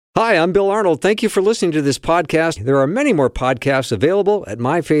Hi, I'm Bill Arnold. Thank you for listening to this podcast. There are many more podcasts available at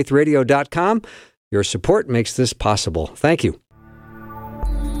myfaithradio.com. Your support makes this possible. Thank you.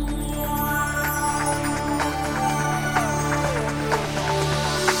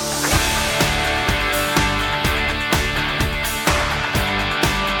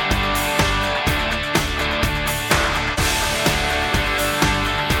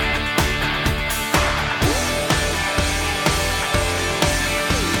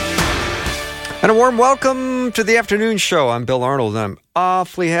 And a warm welcome to the afternoon show. I'm Bill Arnold, and I'm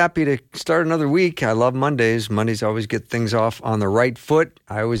awfully happy to start another week. I love Mondays. Mondays always get things off on the right foot.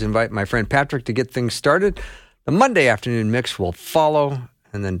 I always invite my friend Patrick to get things started. The Monday afternoon mix will follow,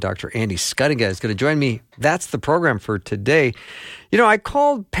 and then Dr. Andy Scuddiga is going to join me. That's the program for today. You know, I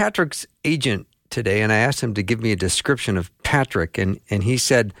called Patrick's agent today, and I asked him to give me a description of Patrick, and he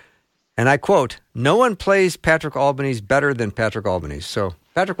said, and I quote, "No one plays Patrick Albanese better than Patrick Albanese." So,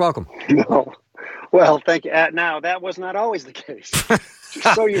 Patrick, welcome. No. Well, thank you. Now, that was not always the case.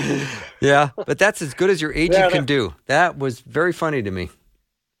 So you Yeah, but that's as good as your agent can do. That was very funny to me.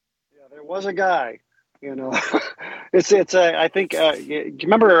 Yeah, there was a guy, you know. I think, you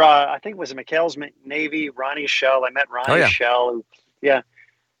remember, I think it was McHale's Navy, Ronnie Shell. I met Ronnie Shell.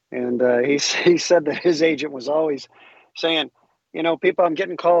 And he said that his agent was always saying, you know, people, I'm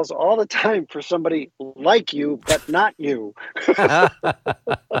getting calls all the time for somebody like you, but not you.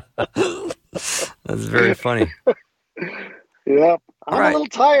 That's very funny. Yep. I'm a little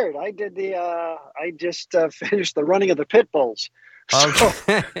tired. I did I just finished the running of the pit bulls.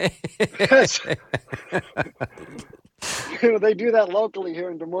 Okay. So, you know, they do that locally here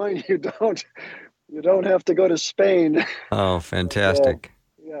in Des Moines. You don't have to go to Spain. Oh, fantastic.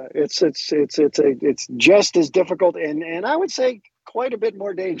 Yeah, it's just as difficult and I would say quite a bit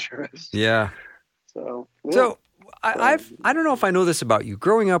more dangerous. Yeah. So I don't know if I know this about you.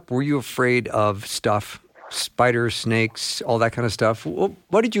 Growing up, were you afraid of stuff, spiders, snakes, all that kind of stuff?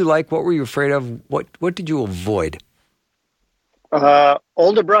 What did you like? What were you afraid of? What did you avoid?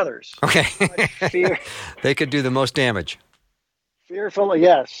 Older brothers. Okay. They could do the most damage. Fearful,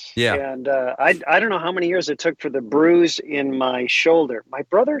 yes. Yeah. And I don't know how many years it took for the bruise in my shoulder. My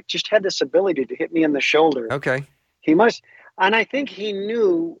brother just had this ability to hit me in the shoulder. Okay. He must, and I think he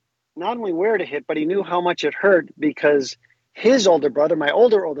knew not only where to hit, but he knew how much it hurt because his older brother, my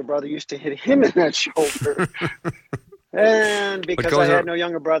older brother, used to hit him in that shoulder. And because I had no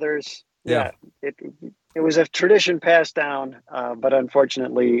younger brothers, it was a tradition passed down, but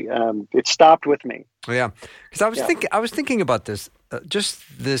unfortunately, it stopped with me. Yeah, because I was thinking about this just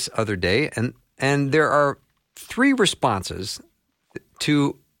this other day, and there are three responses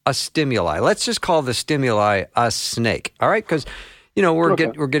to a stimuli. Let's just call the stimuli a snake. All right, because you know we're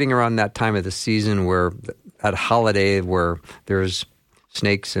getting around that time of the season where at holiday where there's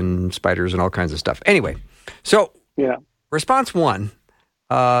snakes and spiders and all kinds of stuff. Anyway, so response one.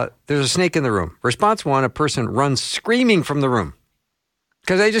 There's a snake in the room. Response one, a person runs screaming from the room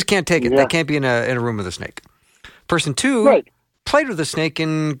because they just can't take it. They can't be in a room with a snake. Person two played with a snake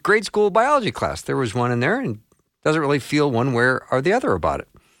in grade school biology class. There was one in there and doesn't really feel one way or the other about it.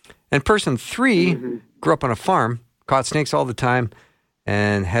 And person three grew up on a farm, caught snakes all the time,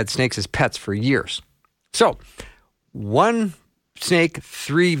 and had snakes as pets for years. So one snake,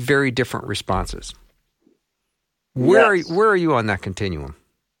 three very different responses. Where are you on that continuum?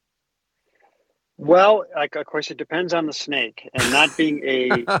 Well, of course, it depends on the snake, and not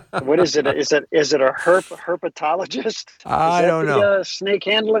being what is it? Is it a herpetologist? I don't know. Snake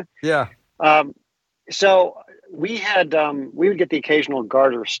handler. Yeah. So we would get the occasional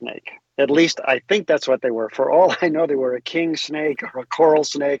garter snake. At least I think that's what they were. For all I know, they were a king snake or a coral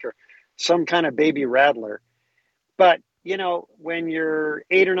snake or some kind of baby rattler. But you know, when you're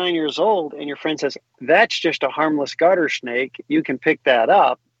 8 or 9 years old and your friend says, that's just a harmless garter snake, you can pick that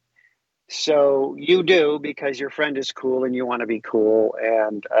up. So you do because your friend is cool and you want to be cool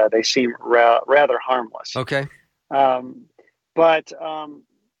and they seem rather harmless. Okay. But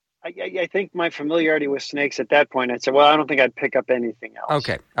I think my familiarity with snakes at that point, I'd say, well, I don't think I'd pick up anything else.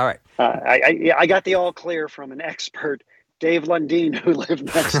 Okay. All right. I got the all clear from an expert, Dave Lundeen, who lived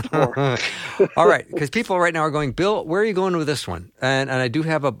next door. All right, because people right now are going, Bill, where are you going with this one? And I do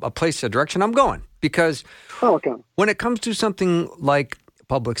have a place, a direction I'm going. Because when it comes to something like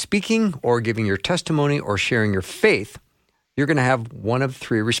public speaking or giving your testimony or sharing your faith, you're going to have one of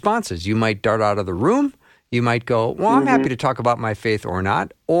three responses. You might dart out of the room. You might go, well, I'm happy to talk about my faith or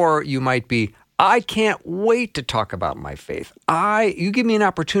not. Or you might be, I can't wait to talk about my faith. You give me an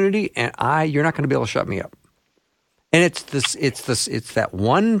opportunity and you're not going to be able to shut me up. And it's that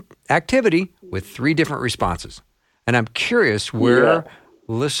one activity with three different responses. And I'm curious where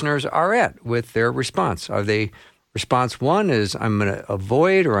listeners are at with their response. Are they response 1 is I'm going to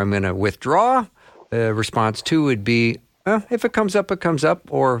avoid or I'm going to withdraw? Response 2 would be if it comes up, it comes up.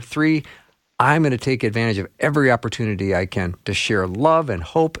 Or 3, I'm going to take advantage of every opportunity I can to share love and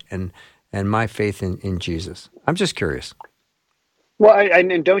hope and my faith in Jesus. I'm just curious. Well,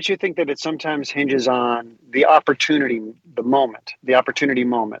 and don't you think that it sometimes hinges on the opportunity moment?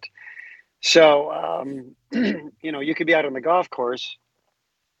 So, you could be out on the golf course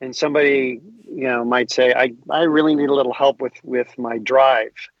and somebody, might say, I really need a little help with my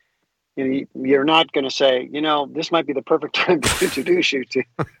drive. You're not going to say, this might be the perfect time to introduce you to.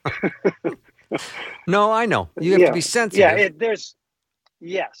 No, I know. You have to be sensitive. Yeah,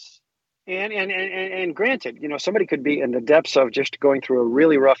 yes. And granted, somebody could be in the depths of just going through a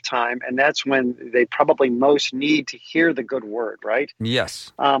really rough time, and that's when they probably most need to hear the good word, right?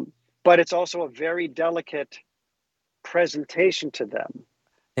 Yes. But it's also a very delicate presentation to them.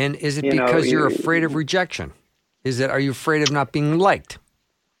 And is it because you're afraid of rejection? Are you afraid of not being liked?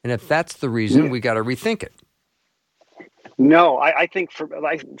 And if that's the reason, we got to rethink it. No, I think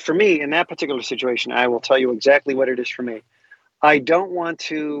for me, in that particular situation, I will tell you exactly what it is for me. I don't want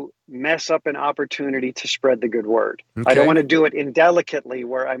to mess up an opportunity to spread the good word. Okay. I don't want to do it indelicately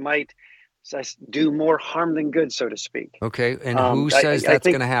where I might do more harm than good, so to speak. Okay, and who says that's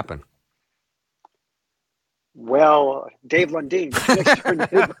going to happen? Well, Dave Lundeen, next door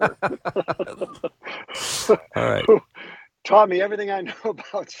neighbor. All right. Taught me everything I know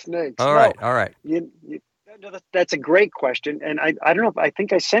about snakes. All right. That's a great question, and I don't know. I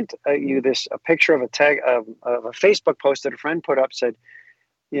think I sent you a picture of a Facebook post that a friend put up. Said,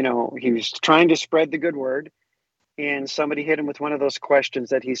 he was trying to spread the good word, and somebody hit him with one of those questions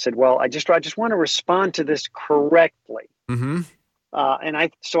that he said, "Well, I just want to respond to this correctly." Mm-hmm. And I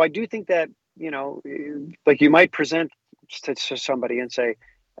do think that like you might present to somebody and say,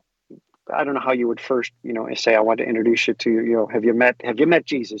 I don't know how you would first, say, I want to introduce you to, have you met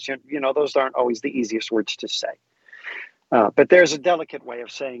Jesus? Those aren't always the easiest words to say. But there's a delicate way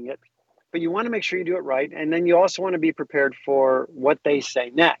of saying it. But you want to make sure you do it right. And then you also want to be prepared for what they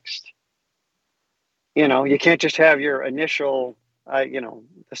say next. You can't just have your initial, there's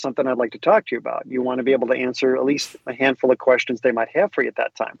something I'd like to talk to you about. You want to be able to answer at least a handful of questions they might have for you at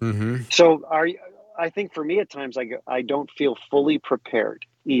that time. Mm-hmm. So I think for me at times, I don't feel fully prepared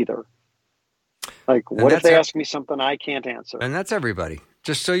either. Like, what if they ask me something I can't answer? And that's everybody,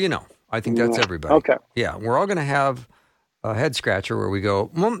 just so you know. I think that's everybody. Okay. Yeah, we're all going to have a head scratcher where we go,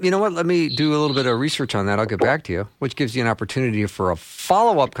 well, you know what, let me do a little bit of research on that. I'll get back to you, which gives you an opportunity for a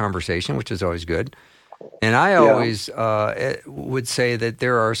follow-up conversation, which is always good. And I always would say that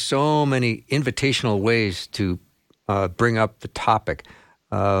there are so many invitational ways to bring up the topic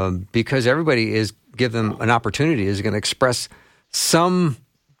because everybody is give them an opportunity, is going to express some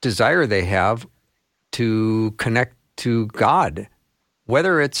desire they have to connect to God,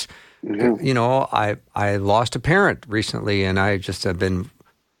 whether it's, I lost a parent recently and I just have been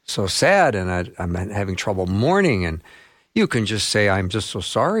so sad and I'm having trouble mourning, and you can just say, I'm just so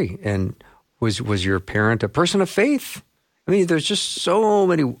sorry. And was your parent a person of faith? I mean, there's just so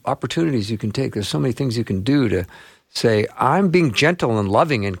many opportunities you can take. There's so many things you can do to say, I'm being gentle and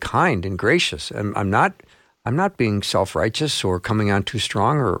loving and kind and gracious. I'm not being self-righteous or coming on too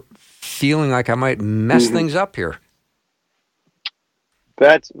strong or feeling like I might mess things up here.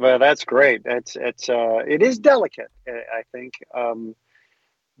 That's great. It is delicate, I think.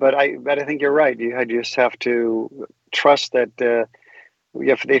 But I think you're right. You just have to trust that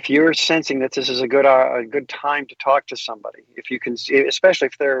if you're sensing that this is a good time to talk to somebody, if you can, especially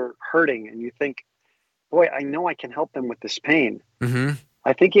if they're hurting and you think, boy, I know I can help them with this pain. Mm-hmm.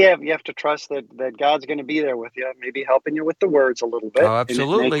 I think you have to trust that God's going to be there with you, maybe helping you with the words a little bit. Oh,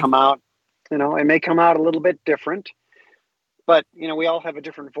 absolutely. And it may come out a little bit different, but we all have a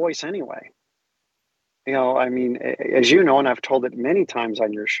different voice anyway. I mean, as you know, and I've told it many times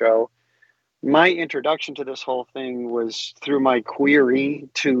on your show, my introduction to this whole thing was through my query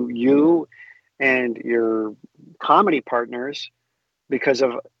to you and your comedy partners because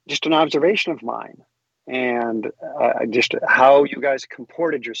of just an observation of mine. And just how you guys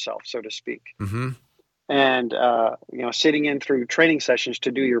comported yourself, so to speak. Mm-hmm. And, sitting in through training sessions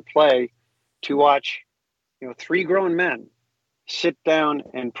to do your play, to watch, 3 grown men sit down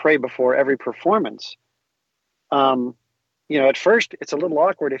and pray before every performance. At first it's a little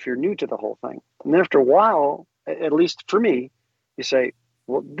awkward if you're new to the whole thing. And then after a while, at least for me, you say,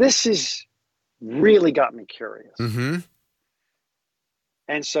 well, this is really got me curious. Mm-hmm.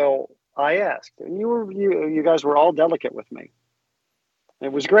 And so I asked, and you guys were all delicate with me.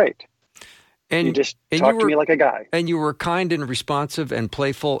 It was great. You just talk to me like a guy. And you were kind and responsive and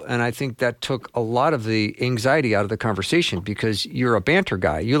playful, and I think that took a lot of the anxiety out of the conversation because you're a banter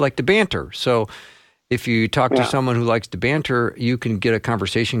guy. You like to banter. So if you talk to someone who likes to banter, you can get a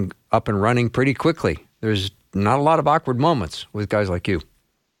conversation up and running pretty quickly. There's not a lot of awkward moments with guys like you.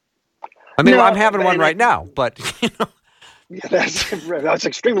 I mean, I'm having one right now, but, you know. Yeah, that's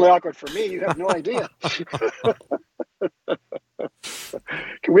extremely awkward for me. You have no idea.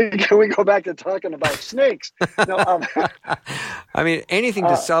 Can we go back to talking about snakes? No, I mean, anything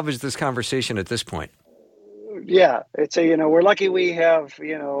to salvage this conversation at this point. Yeah, it's we're lucky we have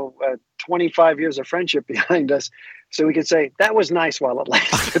 25 years of friendship behind us, so we can say that was nice while it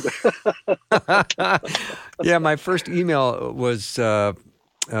lasted. Yeah, my first email was.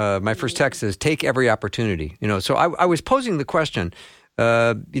 My first text is take every opportunity. So I was posing the question,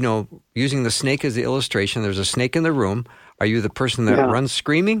 using the snake as the illustration. There's a snake in the room. Are you the person that runs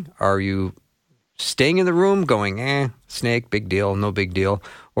screaming? Are you staying in the room going, snake, big deal, no big deal?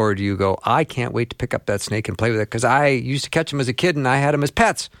 Or do you go, I can't wait to pick up that snake and play with it because I used to catch them as a kid and I had them as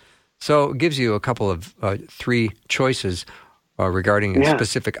pets. So it gives you a couple of three choices regarding a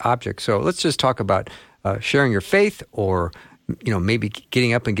specific object. So let's just talk about sharing your faith or maybe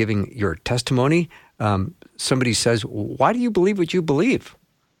getting up and giving your testimony. Somebody says, why do you believe what you believe?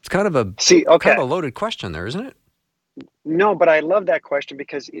 It's kind of a loaded question there, isn't it? No, but I love that question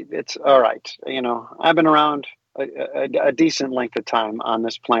because it's all right. I've been around a decent length of time on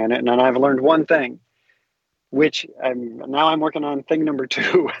this planet, and I've learned one thing, which I'm working on thing number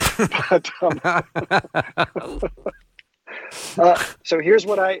 2. So here's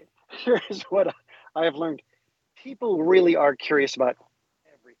what I have learned. People really are curious about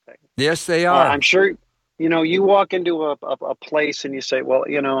everything. Yes, they are. I'm sure, you walk into a place and you say, well,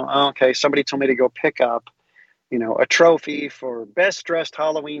 okay, somebody told me to go pick up, a trophy for best dressed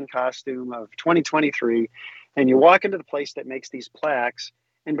Halloween costume of 2023. And you walk into the place that makes these plaques.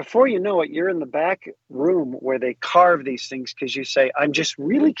 And before you know it, you're in the back room where they carve these things because you say, I'm just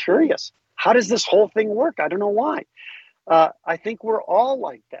really curious. How does this whole thing work? I don't know why. I think we're all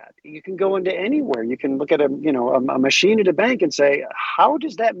like that. You can go into anywhere. You can look at a machine at a bank and say, how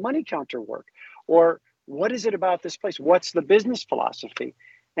does that money counter work? Or what is it about this place? What's the business philosophy?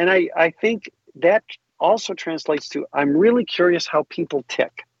 And I think that also translates to, I'm really curious how people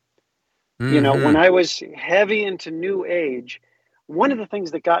tick. Mm-hmm. When I was heavy into New Age, one of the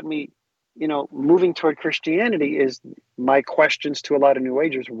things that got me, moving toward Christianity is my questions to a lot of New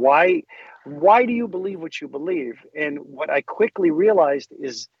Agers. Why do you believe what you believe? And what I quickly realized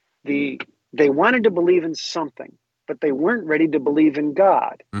is they wanted to believe in something, but they weren't ready to believe in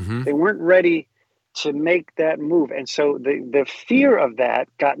God. Mm-hmm. They weren't ready to make that move. And so the fear of that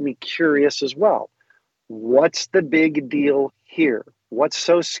got me curious as well. What's the big deal here? What's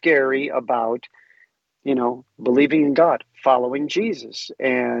so scary about, believing in God, following Jesus?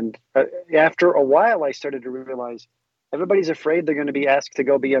 And after a while, I started to realize everybody's afraid they're going to be asked to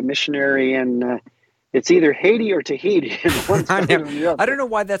go be a missionary, and it's either Haiti or Tahiti. I don't know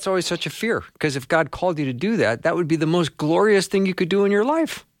why that's always such a fear, because if God called you to do that, that would be the most glorious thing you could do in your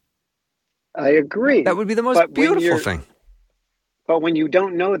life. I agree. That would be the most beautiful thing. But when you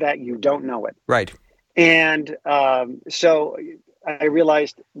don't know that, you don't know it. Right. And so I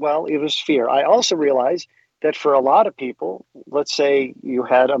realized, well, it was fear. I also realized that for a lot of people, let's say you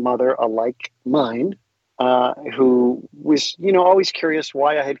had a mother like mine, who was, always curious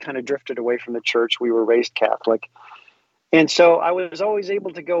why I had kind of drifted away from the church. We were raised Catholic. And so I was always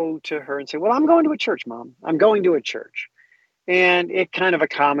able to go to her and say, well, I'm going to a church, Mom. I'm going to a church. And it kind of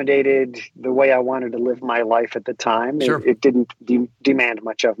accommodated the way I wanted to live my life at the time. Sure. It didn't demand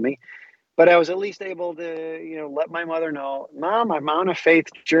much of me. But I was at least able to, let my mother know, Mom, I'm on a faith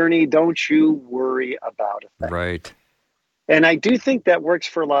journey. Don't you worry about it. Right. And I do think that works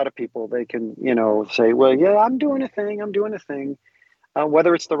for a lot of people. They can, say, well, yeah, I'm doing a thing,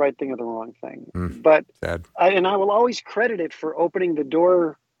 whether it's the right thing or the wrong thing. But I will always credit it for opening the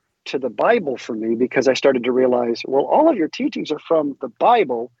door to the Bible for me, because I started to realize, well, all of your teachings are from the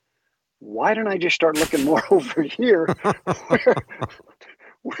Bible. Why don't I just start looking more over here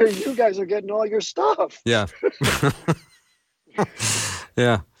where you guys are getting all your stuff? Yeah.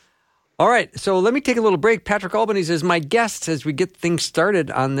 Yeah. All right. So let me take a little break. Patrick Albanese is my guest as we get things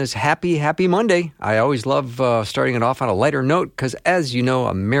started on this happy Monday. I always love starting it off on a lighter note because, as you know,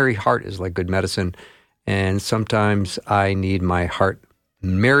 a merry heart is like good medicine. And sometimes I need my heart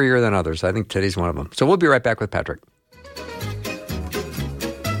merrier than others. I think today's one of them. So we'll be right back with Patrick.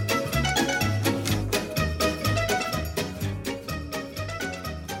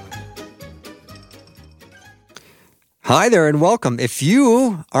 Hi there and welcome. If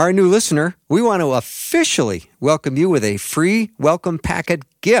you are a new listener, we want to officially welcome you with a free welcome packet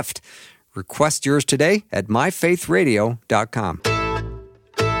gift. Request yours today at myfaithradio.com.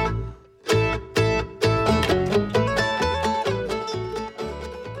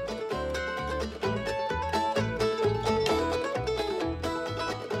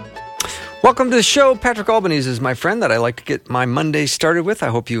 Welcome to the show. Patrick Albanese is my friend that I like to get my Monday started with. I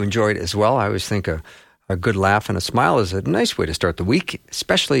hope you enjoyed it as well. I always think a good laugh and a smile is a nice way to start the week,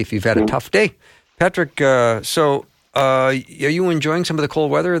 especially if you've had a tough day. Patrick, are you enjoying some of the cold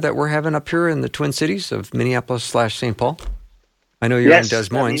weather that we're having up here in the Twin Cities of Minneapolis/St. Paul? I know you're in Des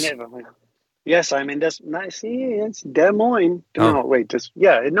Moines. Yes, I'm in Des Moines. See, it's Des Moines. Oh. No, wait. It's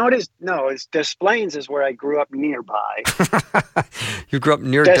Des Plaines is where I grew up nearby. You grew up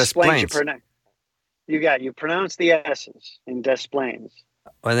near Des Plaines. You pronounce the S's in Des Plaines.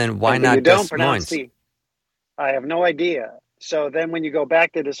 Well, then why not Des Moines? I have no idea. So then when you go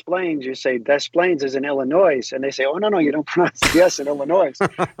back to Des Plaines, you say Des Plaines is in Illinois. And they say, oh, no, you don't pronounce the S in Illinois.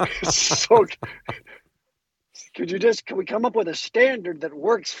 So can we come up with a standard that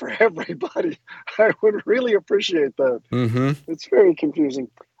works for everybody? I would really appreciate that. Mm-hmm. It's very confusing.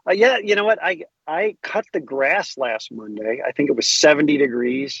 Yeah, you know what? I cut the grass last Monday. I think it was 70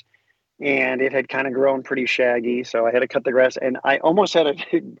 degrees, and it had kind of grown pretty shaggy. So I had to cut the grass, and I almost had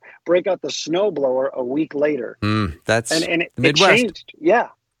to break out the snowblower a week later. That's and it Midwest. Changed. Yeah,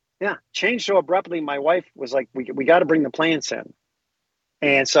 changed so abruptly. My wife was like, "We got to bring the plants in."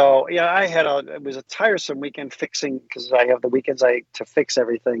 And so, it was a tiresome weekend fixing because I have the weekends to fix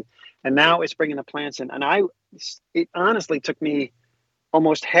everything. And now it's bringing the plants in. And it honestly took me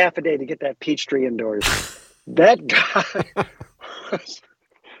almost half a day to get that peach tree indoors. That guy,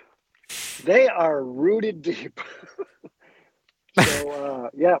 they are rooted deep. So,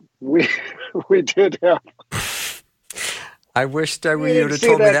 we did have. I wished I would have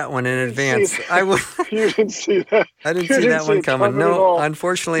told me that one in advance. You didn't see that. I didn't see that one coming. No,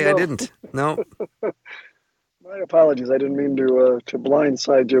 unfortunately, I didn't. No. My apologies. I didn't mean to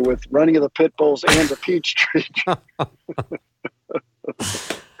blindside you with running of the pit bulls and the peach tree.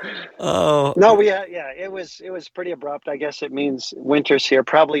 Oh no, it was pretty abrupt. I guess it means winter's here.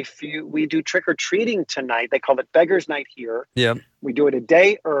 Probably we do trick or treating tonight. They call it Beggar's Night here. Yeah, we do it a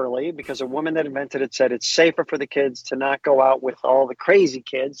day early because a woman that invented it said it's safer for the kids to not go out with all the crazy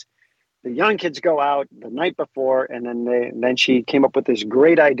kids. The young kids go out the night before, and then she came up with this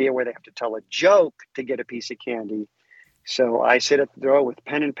great idea where they have to tell a joke to get a piece of candy. So I sit at the door with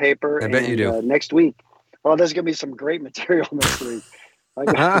pen and paper. I bet you do. Next week, there's going to be some great material next week.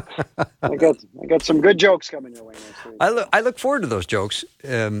 I got some good jokes coming your way next week. I look forward to those jokes,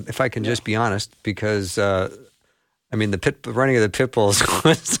 if I can just be honest, because the running of the pit bulls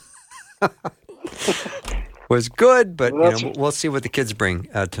was good, but we'll see what the kids bring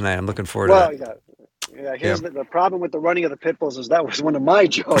tonight. I'm looking forward to that. Here's the problem with the running of the pit bulls is that was one of my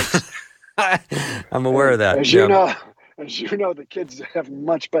jokes. I'm aware of that. As you know, the kids have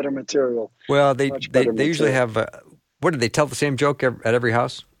much better material. Well, they usually have. What, did they tell the same joke at every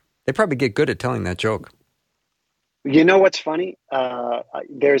house? They probably get good at telling that joke. You know what's funny?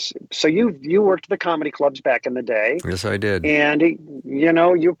 You worked the comedy clubs back in the day. Yes, I did. And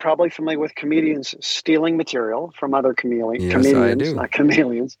you're probably familiar with comedians stealing material from other comedians, I do. Not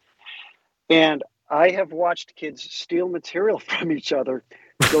chameleons. And I have watched kids steal material from each other,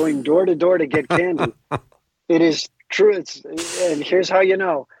 going door to door to get candy. It is true. And here's how you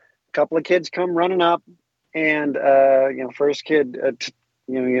know: a couple of kids come running up. And, first kid,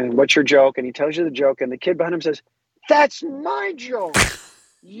 what's your joke? And he tells you the joke. And the kid behind him says, that's my joke.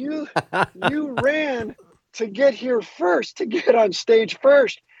 You ran to get here first, to get on stage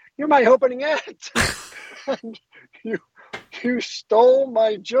first. You're my opening act. And you stole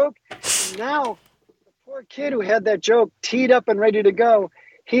my joke. And now, the poor kid who had that joke teed up and ready to go,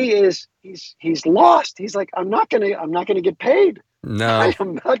 he's lost. He's like, I'm not gonna get paid. No, I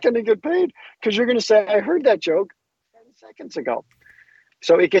am not going to get paid because you're going to say, I heard that joke 10 seconds ago.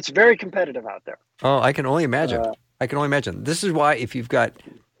 So it gets very competitive out there. Oh, I can only imagine. This is why if you've got,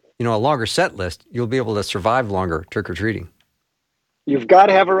 a longer set list, you'll be able to survive longer trick-or-treating. You've got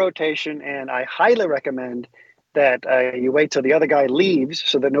to have a rotation, and I highly recommend that you wait till the other guy leaves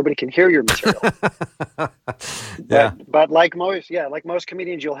so that nobody can hear your material. But like most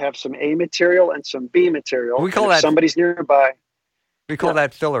comedians, you'll have some A material and some B material. We call that somebody's nearby. We call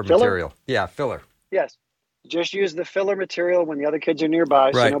that filler material. Yeah, filler. Yes. Just use the filler material when the other kids are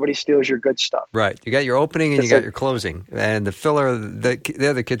nearby so nobody steals your good stuff. Right. You got your opening and you got your closing. And the filler, the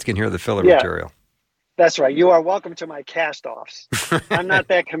other kids can hear the filler material. That's right. You are welcome to my cast-offs. I'm not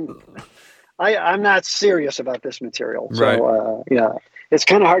that I'm not serious about this material. Right. So, it's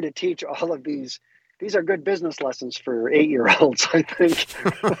kind of hard to teach all of these. These are good business lessons for 8-year-olds, I think.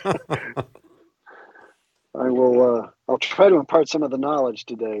 I'll try to impart some of the knowledge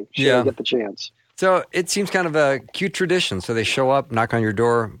today, should I get the chance. So it seems kind of a cute tradition. So they show up, knock on your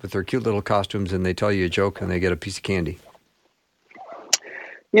door with their cute little costumes, and they tell you a joke, and they get a piece of candy.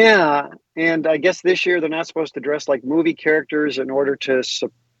 Yeah, and I guess this year they're not supposed to dress like movie characters in order to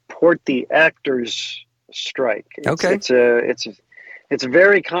support the actors' strike. It's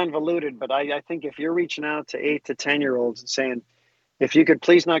very convoluted, but I think if you're reaching out to 8 to 10-year-olds and saying, if you could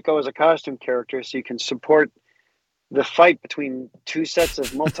please not go as a costume character so you can support the fight between two sets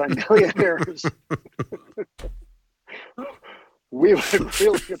of multimillionaires, we would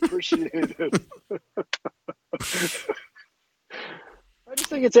really appreciate it. I just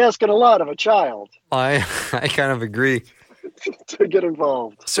think it's asking a lot of a child. I kind of agree. To get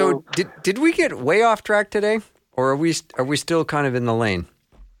involved. So did we get way off track today, or are we still kind of in the lane?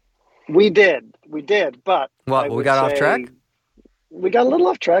 We did, but we got off track. We got a little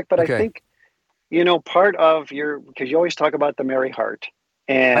off track, but okay. I think part of because you always talk about the merry heart,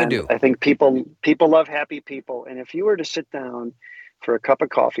 and I do. I think people love happy people, and if you were to sit down for a cup of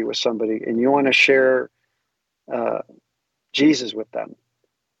coffee with somebody and you want to share Jesus with them.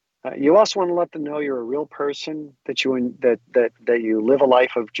 You also want to let them know you're a real person, that you live a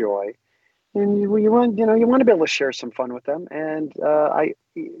life of joy, and you want to be able to share some fun with them. And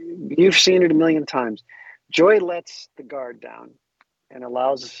you've seen it a million times. Joy lets the guard down and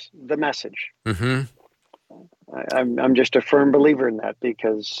allows the message. Mm-hmm. I'm just a firm believer in that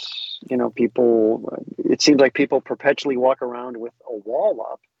because people. It seems like people perpetually walk around with a wall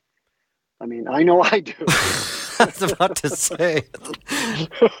up. I mean, I know I do. I was about to say.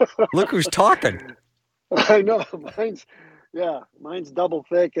 Look who's talking. I know. Mine's double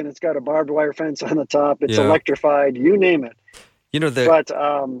thick and it's got a barbed wire fence on the top. It's electrified. You name it.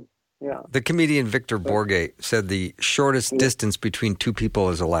 The comedian Victor Borge said the shortest distance between two people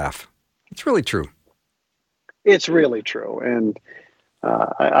is a laugh. It's really true. It's really true. And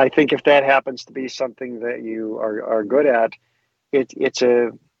I think if that happens to be something that you are good at, it's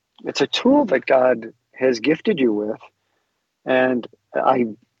a tool that God has gifted you with. And I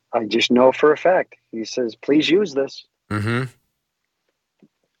just know for a fact, he says, please use this. Mm-hmm.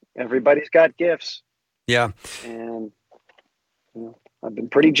 Everybody's got gifts. Yeah. And I've been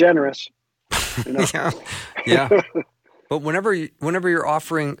pretty generous. Yeah. But whenever you're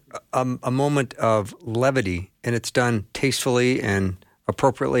offering a moment of levity and it's done tastefully and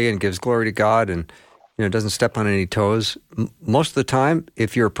appropriately and gives glory to God and doesn't step on any toes, most of the time,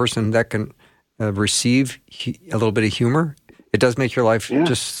 if you're a person that can receive a little bit of humor, it does make your life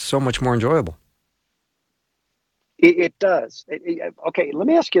just so much more enjoyable. It does. Okay, let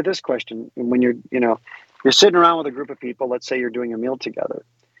me ask you this question: when you're sitting around with a group of people, let's say you're doing a meal together.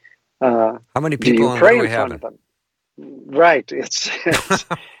 How many people do you pray in front of them? Right. It's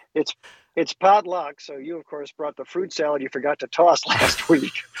potluck, so you of course brought the fruit salad you forgot to toss last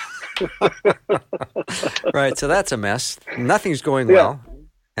week. Right. So that's a mess. Nothing's going well.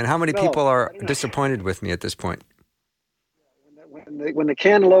 And how many people are disappointed with me at this point? When the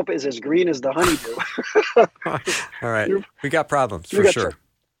cantaloupe is as green as the honeydew. All right. We got problems, for sure.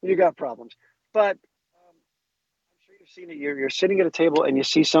 You got problems. But I'm sure you've seen it. You're sitting at a table and you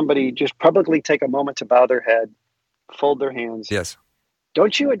see somebody just publicly take a moment to bow their head, fold their hands. Yes.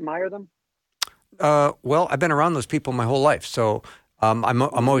 Don't you admire them? Well, I've been around those people my whole life, so I'm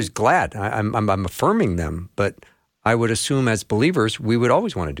always glad. I'm affirming them, but I would assume as believers we would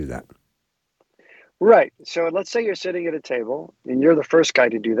always want to do that. Right. So let's say you're sitting at a table and you're the first guy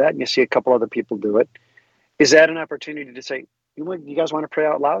to do that, and you see a couple other people do it. Is that an opportunity to say, "You guys want to pray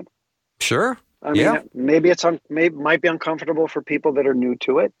out loud"? Sure. I mean, maybe it might be uncomfortable for people that are new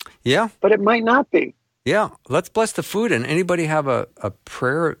to it. Yeah. But it might not be. Yeah. Let's bless the food. And anybody have a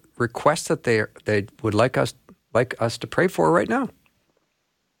prayer request that they would like us to pray for right now?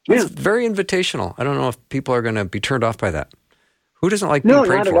 It's very invitational. I don't know if people are going to be turned off by that. Who doesn't like being prayed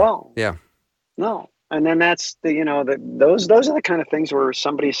for? No, not at all. Yeah. No. And then that's those are the kind of things where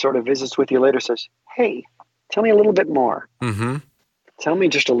somebody sort of visits with you later, says, "Hey, tell me a little bit more." Mm-hmm. Tell me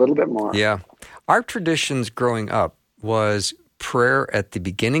just a little bit more. Yeah. Our traditions growing up was prayer at the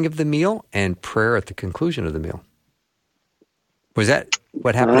beginning of the meal and prayer at the conclusion of the meal. Was that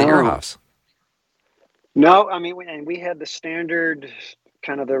what happened at your house? No, I mean, and we had the standard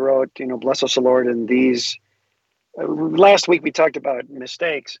kind of the rote, bless us, the Lord, and these. Last week we talked about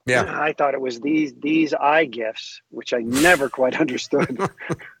mistakes. Yeah. I thought it was these eye gifts, which I never quite understood.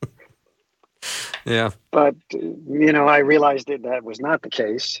 Yeah. But, I realized that was not the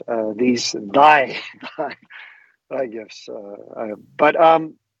case. These thy gifts. But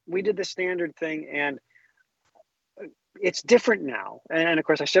we did the standard thing, and it's different now. And of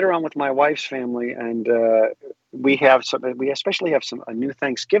course, I sit around with my wife's family, and we especially have a new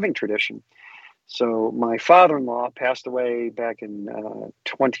Thanksgiving tradition. So my father-in-law passed away back in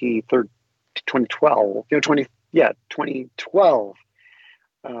 2012, 2012,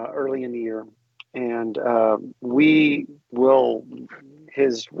 early in the year. And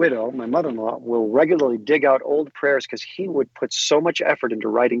his widow, my mother-in-law, will regularly dig out old prayers because he would put so much effort into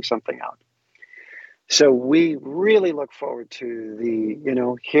writing something out. So we really look forward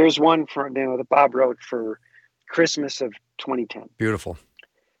to here's one that Bob wrote for Christmas of 2010. Beautiful.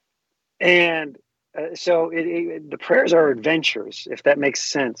 And so the prayers are adventures, if that makes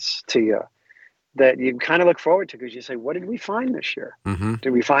sense to you, that you kind of look forward to, because you say, what did we find this year? Mm-hmm.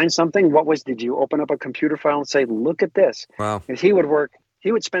 Did we find something? Did you open up a computer file and say, look at this? Wow. Because he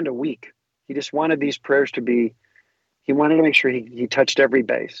would spend a week. He just wanted these prayers he wanted to make sure he touched every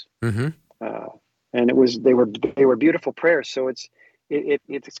base. Mm-hmm. And they were beautiful prayers. So it's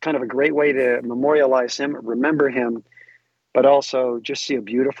kind of a great way to memorialize him, remember him, but also just see a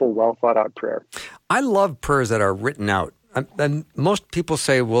beautiful, well thought out prayer. I love prayers that are written out. And most people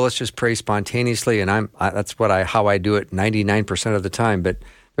say, well, let's just pray spontaneously. And that's how I do it 99% of the time. But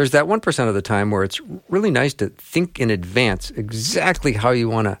there's that 1% of the time where it's really nice to think in advance exactly how you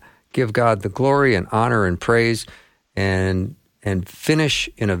want to give God the glory and honor and praise, and finish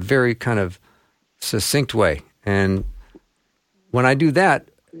in a very kind of succinct way. And when I do that,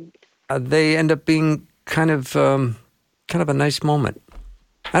 they end up being kind of a nice moment.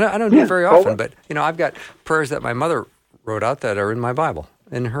 I don't do it very often, but I've got prayers that my mother wrote out that are in my Bible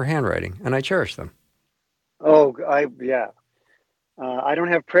in her handwriting, and I cherish them. Oh, I don't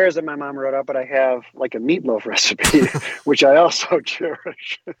have prayers that my mom wrote out, but I have like a meatloaf recipe, which I also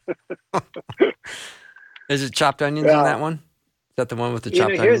cherish. Is it chopped onions in that one? Is that the one with the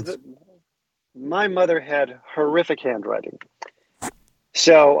chopped onions? My mother had horrific handwriting.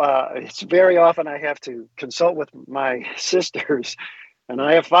 So it's very often I have to consult with my sisters, and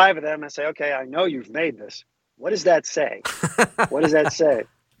I have 5 of them. I say, okay, I know you've made this. What does that say? What does that say?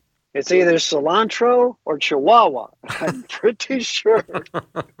 It's either cilantro or chihuahua. I'm pretty sure.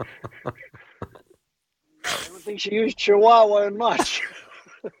 I don't think she used chihuahua in much.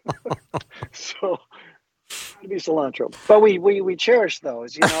 So it'd be cilantro. But we cherish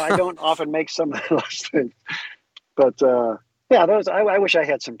those. I don't often make some of those things. But those I wish I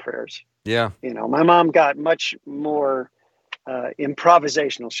had some prayers. Yeah. My mom got much more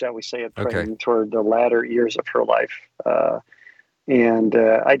improvisational, shall we say, at praying toward the latter years of her life. And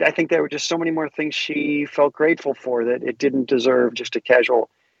I think there were just so many more things she felt grateful for that it didn't deserve just a casual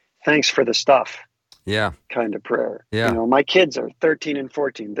thanks for the stuff kind of prayer. Yeah. My kids are 13 and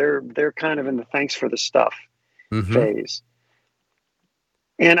 14. They're kind of in the thanks for the stuff phase.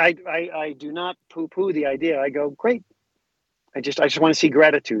 And I do not poo-poo the idea. I go, great. I just want to see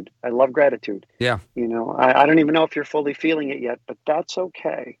gratitude. I love gratitude. Yeah. I don't even know if you're fully feeling it yet, but that's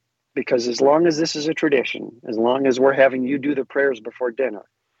okay. Because as long as this is a tradition, as long as we're having you do the prayers before dinner,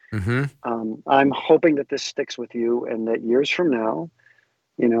 I'm hoping that this sticks with you, and that years from now,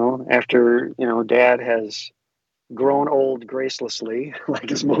 after, Dad has grown old gracelessly, like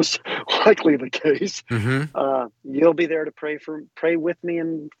is most likely the case, you'll be there to pray with me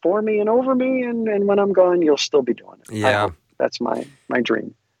and for me and over me. And when I'm gone, you'll still be doing it. Yeah. That's my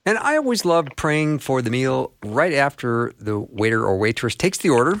dream. And I always loved praying for the meal right after the waiter or waitress takes the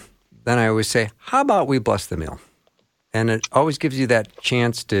order. Then I always say, how about we bless the meal? And it always gives you that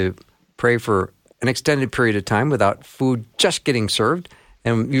chance to pray for an extended period of time without food just getting served.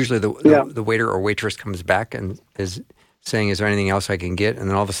 And usually the waiter or waitress comes back and is saying, is there anything else I can get? And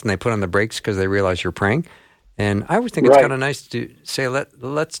then all of a sudden they put on the brakes because they realize you're praying. And I always think it's kind of nice to say,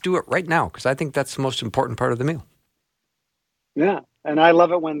 let's do it right now, because I think that's the most important part of the meal. Yeah. And I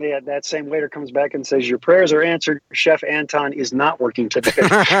love it when that same waiter comes back and says, your prayers are answered. Chef Anton is not working today.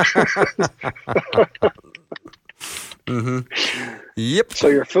 Yep. So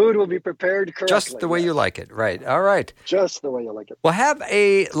your food will be prepared correctly. Just the way you like it. Right. All right. Just the way you like it. Well, have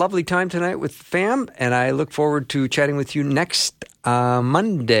a lovely time tonight with fam, and I look forward to chatting with you next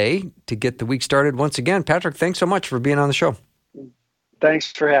Monday to get the week started once again. Patrick, thanks so much for being on the show.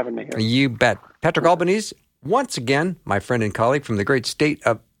 Thanks for having me here. You bet. Patrick Albanese, once again, my friend and colleague from the great state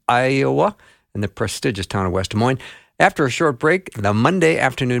of Iowa and the prestigious town of West Des Moines. After a short break, the Monday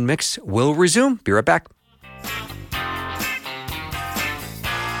afternoon mix will resume. Be right back.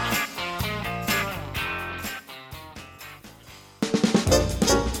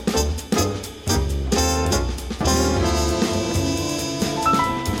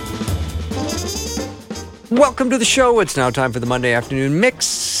 Welcome to the show. It's now time for the Monday afternoon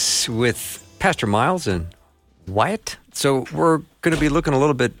mix with Pastor Myles and Wyatt. So we're going to be looking a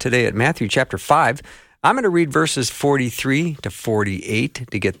little bit today at Matthew chapter 5. I'm going to read verses 43 to 48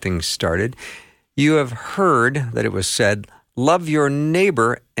 to get things started. You have heard that it was said, love your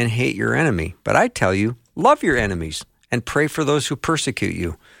neighbor and hate your enemy. But I tell you, love your enemies and pray for those who persecute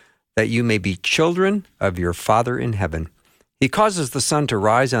you, that you may be children of your Father in heaven. He causes the sun to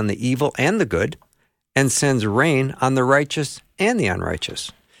rise on the evil and the good, and sends rain on the righteous and the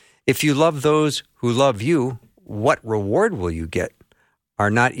unrighteous. If you love those who love you, what reward will you get? Are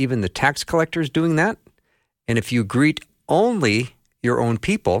not even the tax collectors doing that? And if you greet only your own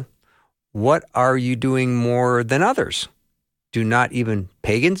people, what are you doing more than others? Do not even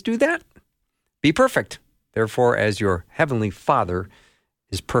pagans do that? Be perfect, therefore, as your heavenly Father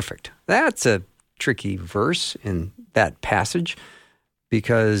is perfect. That's a tricky verse in that passage,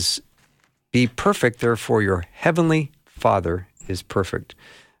 because be perfect, therefore your heavenly Father is perfect.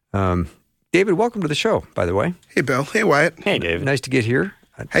 David, welcome to the show, by the way. Hey, Bill. Hey, Wyatt. Hey, David. Nice to get here.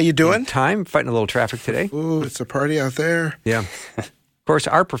 How you doing? Fighting a little traffic today. Ooh, it's a party out there. Yeah. Of course,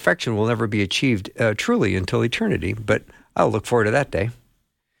 our perfection will never be achieved truly until eternity, but I'll look forward to that day.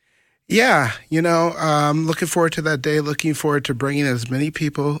 Yeah, I'm looking forward to that day, looking forward to bringing as many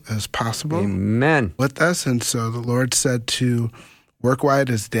people as possible Amen. with us. And so the Lord said to work while it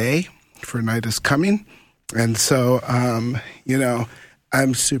is day, for night is coming. And so,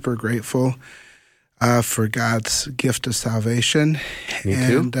 I'm super grateful for God's gift of salvation. Me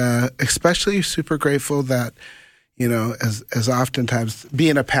too. And especially super grateful that, as oftentimes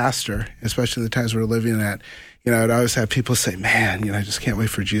being a pastor, especially the times we're living at, I'd always have people say, man, I just can't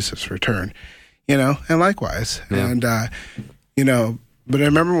wait for Jesus' return, and likewise. Yeah. And, but I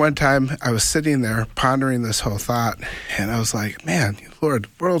remember one time I was sitting there pondering this whole thought, and I was like, man, Lord, the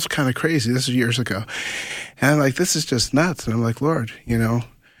world's kind of crazy. This is years ago. And I'm like, this is just nuts. And I'm like, Lord, you're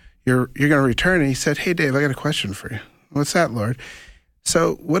going to return. And he said, hey, Dave, I got a question for you. What's that, Lord?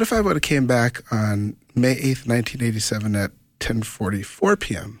 So what if I would have came back on May 8th, 1987 at 10:44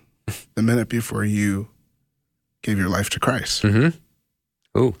 p.m., the minute before you gave your life to Christ?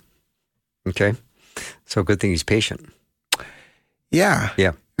 Mm-hmm. Ooh. Okay. So good thing he's patient. Yeah.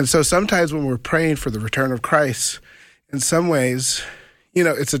 Yeah. And so sometimes when we're praying for the return of Christ, in some ways,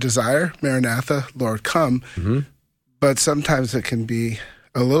 it's a desire, Maranatha, Lord, come. Mm-hmm. But sometimes it can be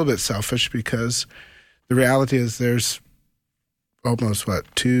a little bit selfish, because the reality is there's almost,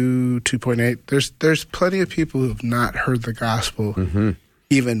 2.8. There's plenty of people who have not heard the gospel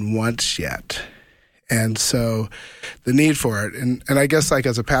even once yet. And so the need for it. And I guess, like,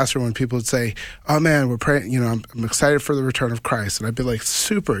 as a pastor, when people would say, oh, man, we're praying, I'm excited for the return of Christ. And I'd be like,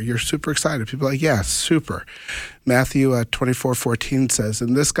 super, you're super excited. People are like, yeah, super. Matthew 24:14 says,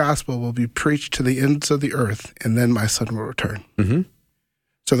 and this gospel will be preached to the ends of the earth, and then my son will return. Mm-hmm.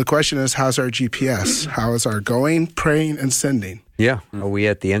 So the question is, how's our GPS? How is our going, praying, and sending? Yeah. Are we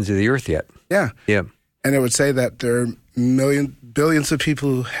at the ends of the earth yet? Yeah. Yeah. And it would say that there are billions of people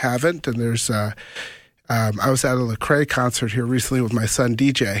who haven't, and there's I was at a Lecrae concert here recently with my son,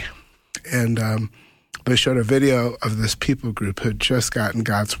 DJ, and they showed a video of this people group who had just gotten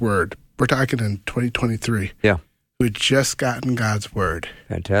God's word. We're talking in 2023. Yeah. Who had just gotten God's word.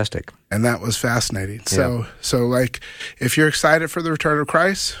 Fantastic. And that was fascinating. Yeah. So like, if you're excited for the return of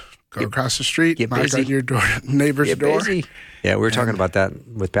Christ, go across the street, knock on your neighbor's door. Busy. Yeah, we were talking about that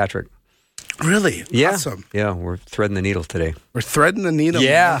with Patrick. Really? Yeah. Awesome. Yeah, we're threading the needle today. We're threading the needle.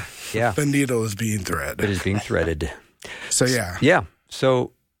 Yeah. Yeah. The needle is being threaded. It is being threaded. So, yeah. Yeah.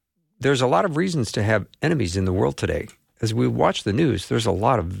 So there's a lot of reasons to have enemies in the world today. As we watch the news, there's a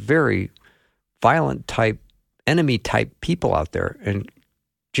lot of very violent type, enemy type people out there. And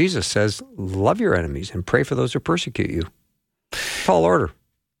Jesus says, love your enemies and pray for those who persecute you. Tall order.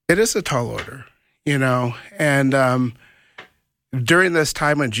 It is a tall order, and during this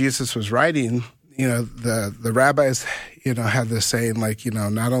time when Jesus was writing, the rabbis, had this saying, like,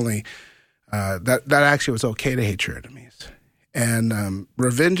 not only that actually was okay to hate your enemies. And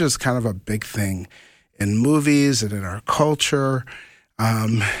revenge is kind of a big thing in movies and in our culture.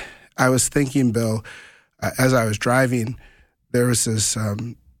 I was thinking, Bill, as I was driving, there was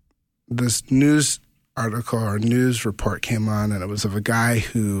this news article or news report came on, and it was of a guy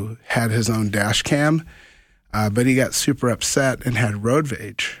who had his own dash cam. But he got super upset and had road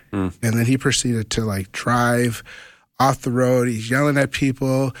rage. And then he proceeded to drive off the road. He's yelling at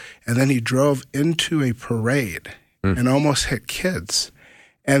people. And then he drove into a parade and almost hit kids.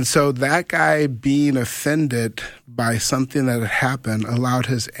 And so that guy being offended by something that had happened allowed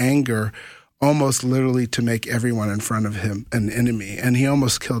his anger almost literally to make everyone in front of him an enemy. And he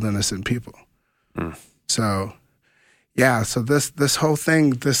almost killed innocent people. So, yeah, so this whole thing,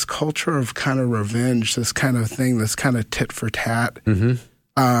 this culture of kind of revenge, this kind of thing, this kind of tit for tat,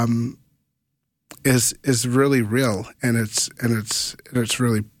 is really real, and it's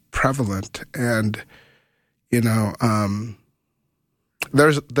really prevalent. And there's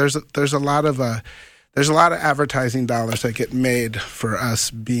a lot of advertising dollars that get made for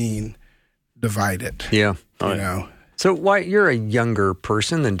us being divided. Yeah, you know. So, why you're a younger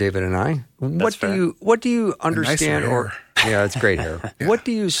person than David and I? What do you understand? Nice yeah, it's great hair. Yeah. What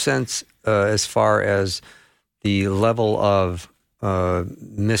do you sense as far as the level of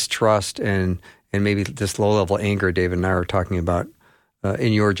mistrust and maybe this low level anger David and I were talking about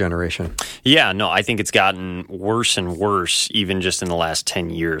in your generation? Yeah, no, I think it's gotten worse and worse, even just in the last 10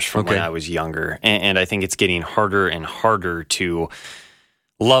 years from when I was younger, and I think it's getting harder and harder to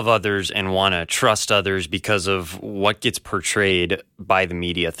love others and want to trust others because of what gets portrayed by the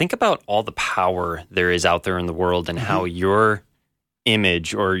media. Think about all the power there is out there in the world and how your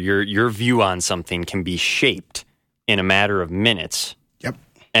image or your view on something can be shaped in a matter of minutes. Yep.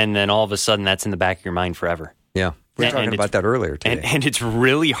 And then all of a sudden that's in the back of your mind forever. Yeah. We were talking about that earlier today. And it's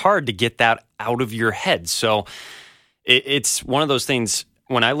really hard to get that out of your head. So it's one of those things,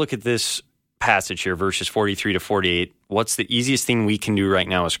 when I look at this passage here, verses 43 to 48, what's the easiest thing we can do right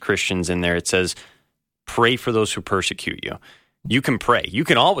now as Christians in there? It says, pray for those who persecute you. You can pray. You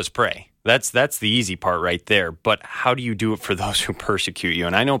can always pray. That's the easy part right there. But how do you do it for those who persecute you?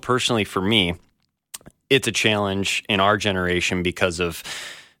 And I know personally for me, it's a challenge in our generation because of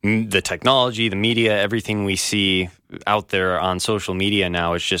the technology, the media, everything we see out there on social media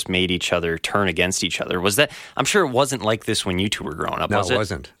now has just made each other turn against each other. I'm sure it wasn't like this when you two were growing up, was it? No, it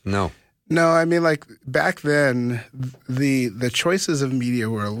wasn't. No. No, I mean, like back then, the choices of media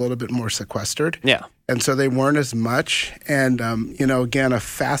were a little bit more sequestered. Yeah. And so they weren't as much. And, again, a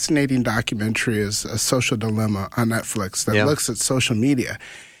fascinating documentary is A Social Dilemma on Netflix that looks at social media.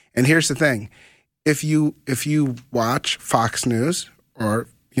 And here's the thing. If you watch Fox News or,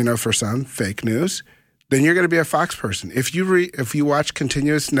 for some, fake news, then you're going to be a Fox person. If you watch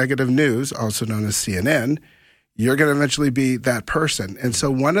continuous negative news, also known as CNN, you're going to eventually be that person. And so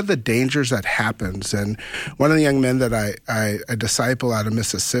one of the dangers that happens, and one of the young men that I disciple out of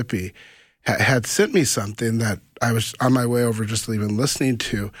Mississippi had sent me something that I was on my way over just even listening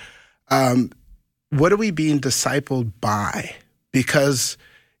to. What are we being discipled by? Because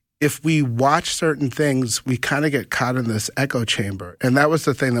if we watch certain things, we kind of get caught in this echo chamber. And that was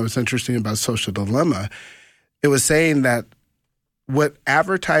the thing that was interesting about Social Dilemma. It was saying that what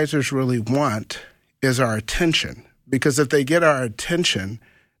advertisers really want is our attention, because if they get our attention,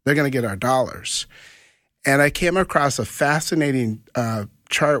 they're going to get our dollars. And I came across a fascinating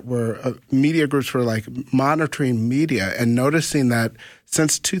chart where media groups were like monitoring media and noticing that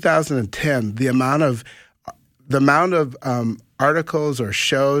since 2010, the amount of articles or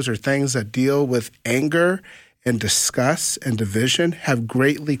shows or things that deal with anger and disgust and division have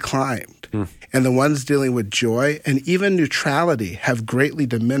greatly climbed. And the ones dealing with joy and even neutrality have greatly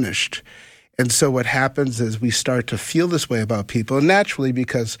diminished. And so what happens is we start to feel this way about people, and naturally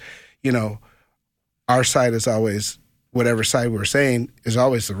because, our side is always, whatever side we're saying, is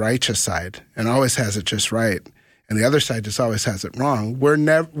always the righteous side and always has it just right, and the other side just always has it wrong. We're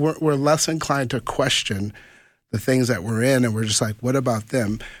less inclined to question the things that we're in, and we're just like, what about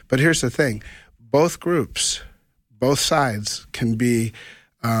them? But here's the thing. Both groups, both sides can be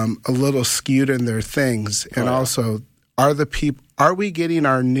a little skewed in their things, and also are we getting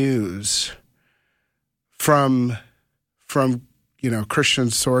our news from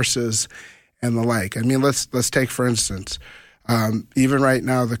Christian sources and the like? I mean, let's take, for instance, even right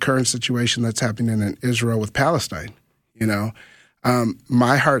now, the current situation that's happening in Israel with Palestine.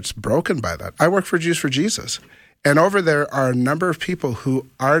 My heart's broken by that. I work for Jews for Jesus. And over there are a number of people who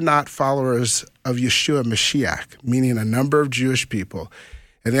are not followers of Yeshua Mashiach, meaning a number of Jewish people.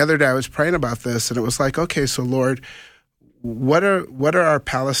 And the other day I was praying about this, and it was like, okay, so Lord, what are our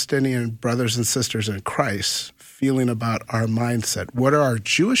Palestinian brothers and sisters in Christ feeling about our mindset? What are our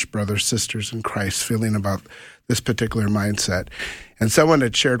Jewish brothers and sisters in Christ feeling about this particular mindset? And someone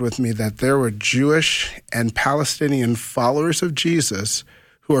had shared with me that there were Jewish and Palestinian followers of Jesus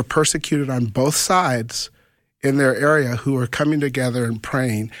who are persecuted on both sides in their area, who are coming together and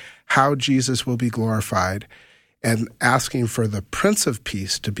praying how Jesus will be glorified and asking for the Prince of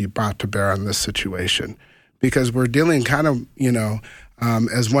Peace to be brought to bear on this situation. Because we're dealing kind of,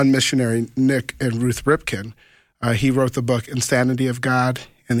 as one missionary, Nick and Ruth Ripken, he wrote the book Insanity of God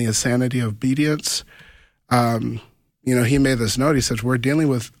and the Insanity of Obedience. He made this note. He says, we're dealing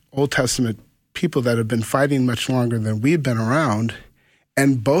with Old Testament people that have been fighting much longer than we've been around,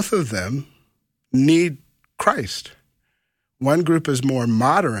 and both of them need Christ. One group is more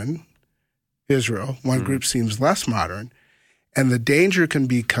modern, Israel. One group seems less modern. And the danger can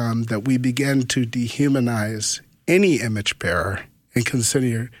become that we begin to dehumanize any image bearer and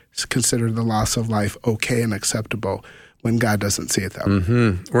consider the loss of life okay and acceptable when God doesn't see it that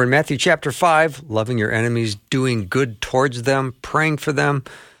way. We're in Matthew chapter 5, loving your enemies, doing good towards them, praying for them,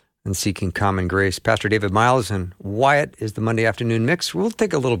 and seeking common grace. Pastor David Myles and Wyatt is the Monday afternoon mix. We'll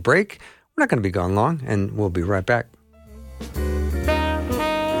take a little break. We're not going to be gone long, and we'll be right back.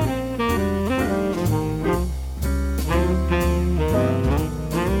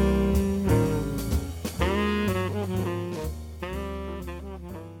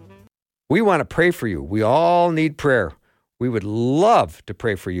 We want to pray for you. We all need prayer. We would love to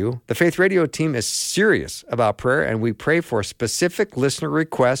pray for you. The Faith Radio team is serious about prayer, and we pray for specific listener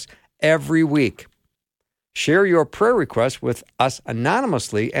requests every week. Share your prayer requests with us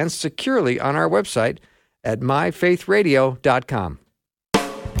anonymously and securely on our website at myfaithradio.com.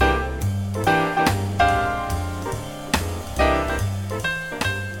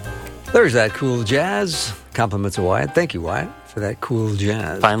 There's that cool jazz. Compliments of Wyatt. Thank you, Wyatt, for that cool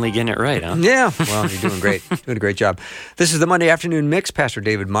jazz. Finally getting it right, huh? Yeah. Well, you're doing great. Doing a great job. This is the Monday afternoon mix. Pastor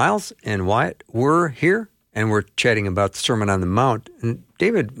David Myles and Wyatt, we're here, and we're chatting about the Sermon on the Mount. And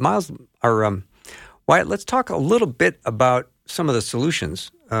David, Myles, or Wyatt, let's talk a little bit about some of the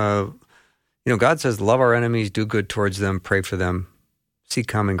solutions. God says, love our enemies, do good towards them, pray for them, seek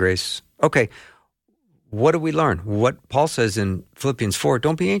common grace. Okay, what do we learn? What Paul says in Philippians 4,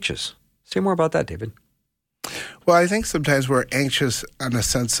 don't be anxious. Say more about that, David. Well, I think sometimes we're anxious in a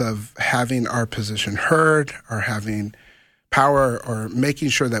sense of having our position heard or having power or making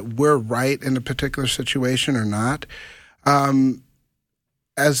sure that we're right in a particular situation or not.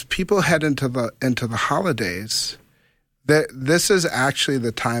 As people head into the holidays, this is actually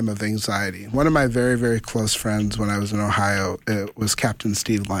the time of anxiety. One of my very, very close friends when I was in Ohio was Captain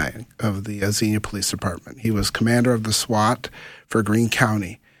Steve Lang of the Xenia Police Department. He was commander of the SWAT for Greene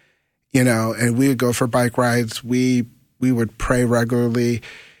County. And we would go for bike rides. We would pray regularly.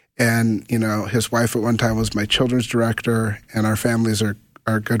 And, his wife at one time was my children's director, and our families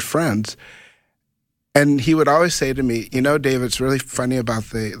are good friends. And he would always say to me, Dave, it's really funny about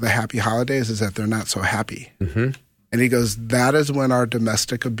the happy holidays is that they're not so happy. Mm-hmm. And he goes, that is when our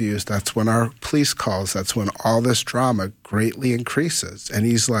domestic abuse, that's when our police calls, that's when all this drama greatly increases. And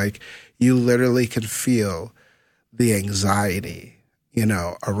he's like, you literally can feel the anxiety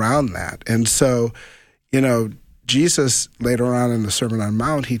around that. And so, Jesus later on in the Sermon on the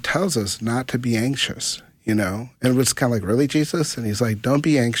Mount, he tells us not to be anxious, and it was kind of like, really, Jesus? And he's like, don't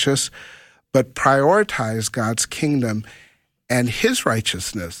be anxious, but prioritize God's kingdom and his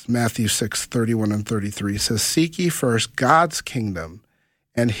righteousness. Matthew 6:31 and 33 says, seek ye first God's kingdom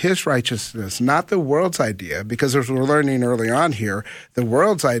and his righteousness, not the world's idea, because as we're learning early on here, the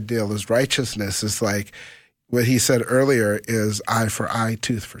world's ideal is righteousness is like, what he said earlier is eye for eye,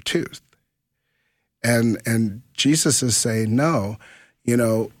 tooth for tooth. And Jesus is saying, no,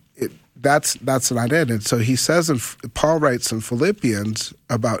 that's not it. And so he says, Paul writes in Philippians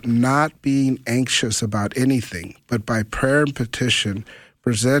about not being anxious about anything, but by prayer and petition,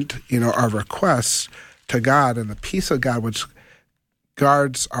 present, our requests to God, and the peace of God, which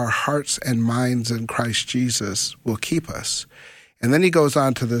guards our hearts and minds in Christ Jesus, will keep us. And then he goes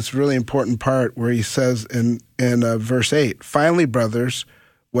on to this really important part where he says in verse 8, finally, brothers,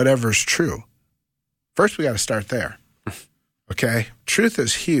 whatever's true. First, we got to start there, okay? Truth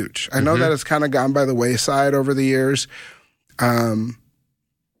is huge. I know that it's kind of gone by the wayside over the years, and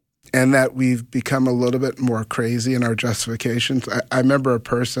that we've become a little bit more crazy in our justifications. I remember a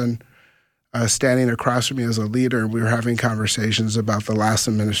person standing across from me as a leader, and we were having conversations about the last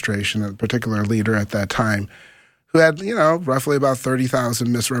administration, a particular leader at that time, who had, roughly about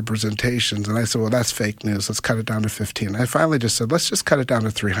 30,000 misrepresentations. And I said, well, that's fake news. Let's cut it down to 15. I finally just said, let's just cut it down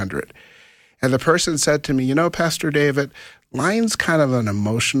to 300. And the person said to me, Pastor David, lying's kind of an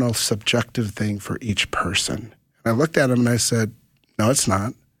emotional, subjective thing for each person. And I looked at him and I said, no, it's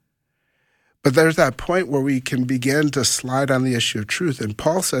not. But there's that point where we can begin to slide on the issue of truth. And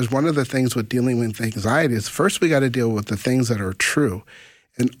Paul says one of the things with dealing with anxiety is first we got to deal with the things that are true.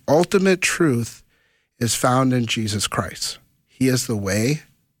 And ultimate truth is found in Jesus Christ. He is the way,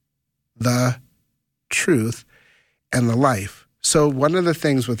 the truth, and the life. So one of the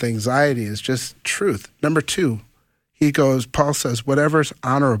things with anxiety is just truth. Number two, Paul says, whatever's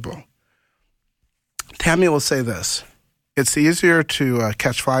honorable. Tammy will say this, it's easier to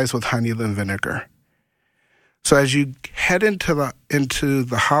catch flies with honey than vinegar. So as you head into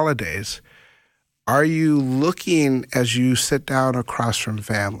the holidays, are you looking as you sit down across from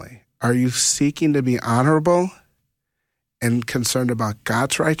family? Are you seeking to be honorable and concerned about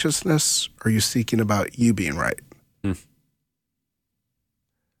God's righteousness? Or are you seeking about you being right?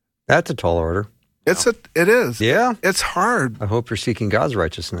 That's a tall order. It is. Yeah. It's hard. I hope you're seeking God's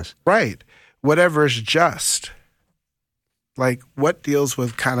righteousness. Right. Whatever is just. Like, what deals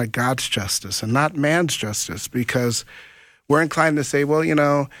with kind of God's justice and not man's justice? Because we're inclined to say, well,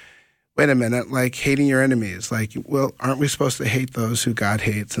 wait a minute, like hating your enemies. Like, well, aren't we supposed to hate those who God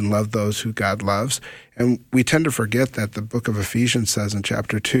hates and love those who God loves? And we tend to forget that the book of Ephesians says in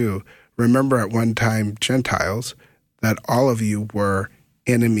chapter 2, remember at one time, Gentiles, that all of you were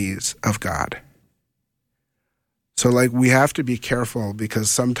enemies of God. So, like, we have to be careful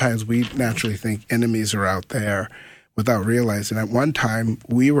because sometimes we naturally think enemies are out there without realizing at one time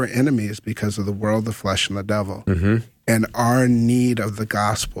we were enemies because of the world, the flesh, and the devil. Mm-hmm. And our need of the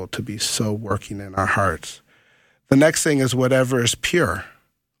gospel to be so working in our hearts. The next thing is whatever is pure,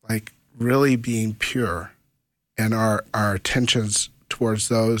 like really being pure and our attentions towards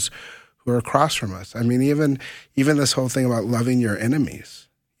those who are across from us. I mean, even this whole thing about loving your enemies,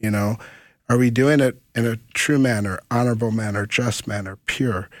 are we doing it in a true manner, honorable manner, just manner,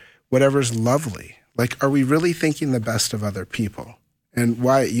 pure, whatever's lovely? Like, are we really thinking the best of other people? And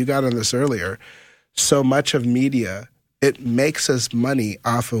Wyatt, you got on this earlier. So much of media, it makes us money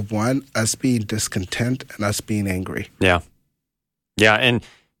off of us being discontent and us being angry. Yeah. Yeah. And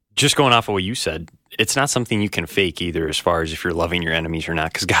just going off of what you said, it's not something you can fake either as far as if you're loving your enemies or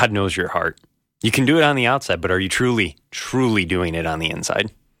not, because God knows your heart. You can do it on the outside, but are you truly, truly doing it on the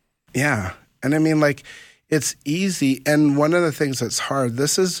inside? Yeah. And I mean, like, it's easy. And one of the things that's hard,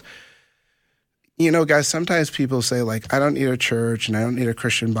 this is, guys, sometimes people say, like, I don't need a church and I don't need a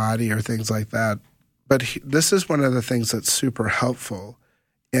Christian body or things like that. But this is one of the things that's super helpful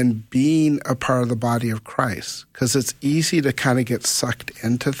in being a part of the body of Christ, because it's easy to kind of get sucked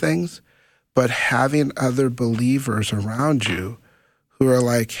into things, but having other believers around you who are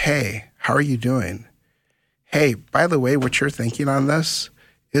like, hey, how are you doing? Hey, by the way, what you're thinking on this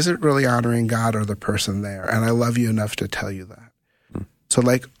isn't really honoring God or the person there, and I love you enough to tell you that. So,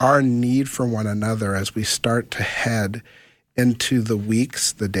 like, our need for one another as we start to head into the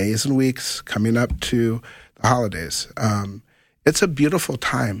weeks, the days and weeks coming up to the holidays. It's a beautiful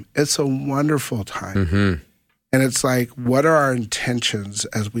time. It's a wonderful time. Mm-hmm. And it's like, what are our intentions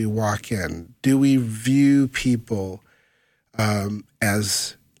as we walk in? Do we view people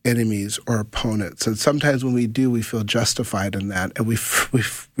as enemies or opponents? And sometimes when we do, we feel justified in that. And we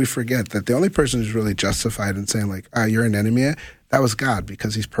forget that the only person who's really justified in saying, like, you're an enemy, that was God,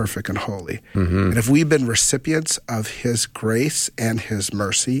 because he's perfect and holy. Mm-hmm. And if we've been recipients of his grace and his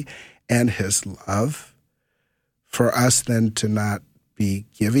mercy and his love, for us then to not be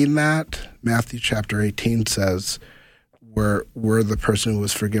giving that, Matthew chapter 18 says, we're the person who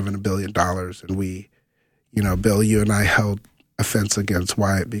was forgiven $1 billion. And we, Bill, you and I held offense against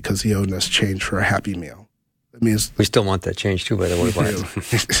Wyatt because he owed us change for a Happy Meal. That means we still want that change too, by the way,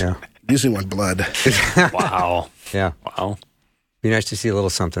 Wyatt. Yeah. Usually want blood. Wow. Yeah. Wow. Be nice to see a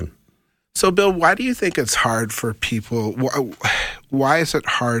little something. So, Bill, why do you think it's hard for people? Why is it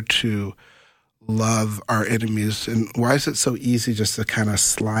hard to love our enemies? And why is it so easy just to kind of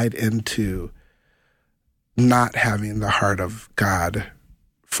slide into not having the heart of God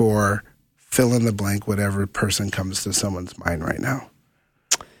for fill in the blank, whatever person comes to someone's mind right now?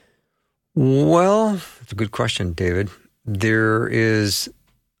 Well, it's a good question, David. There is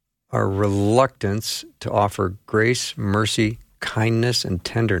a reluctance to offer grace, mercy, kindness, and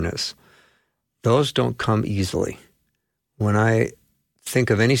tenderness. Those don't come easily. When I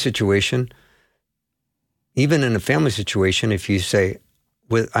think of any situation, even in a family situation, if you say,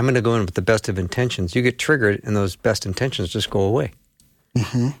 I'm going to go in with the best of intentions, you get triggered and those best intentions just go away.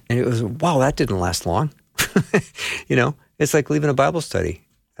 Mm-hmm. And it was, wow, that didn't last long. It's like leaving a Bible study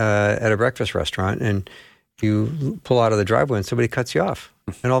at a breakfast restaurant and you pull out of the driveway and somebody cuts you off.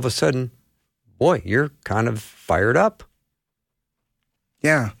 And all of a sudden, boy, you're kind of fired up.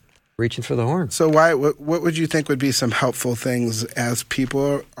 Yeah. Reaching for the horn. So what would you think would be some helpful things as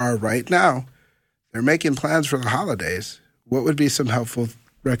people are right now? They're making plans for the holidays. What would be some helpful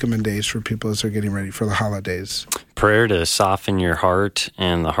recommendations for people as they're getting ready for the holidays? Prayer to soften your heart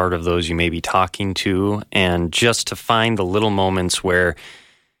and the heart of those you may be talking to, and just to find the little moments where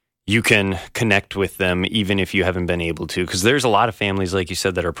you can connect with them even if you haven't been able to. Because there's a lot of families, like you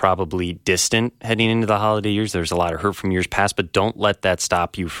said, that are probably distant heading into the holiday years. There's a lot of hurt from years past, but don't let that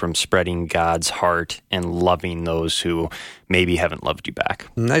stop you from spreading God's heart and loving those who maybe haven't loved you back.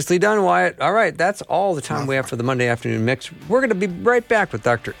 Nicely done, Wyatt. All right, that's all the time we have for the Monday Afternoon Mix. We're going to be right back with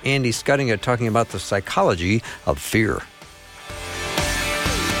Dr. Andy Schuttinga talking about the psychology of fear.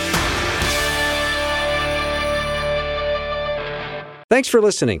 Thanks for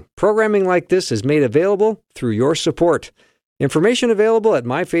listening. Programming like this is made available through your support. Information available at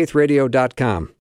myfaithradio.com.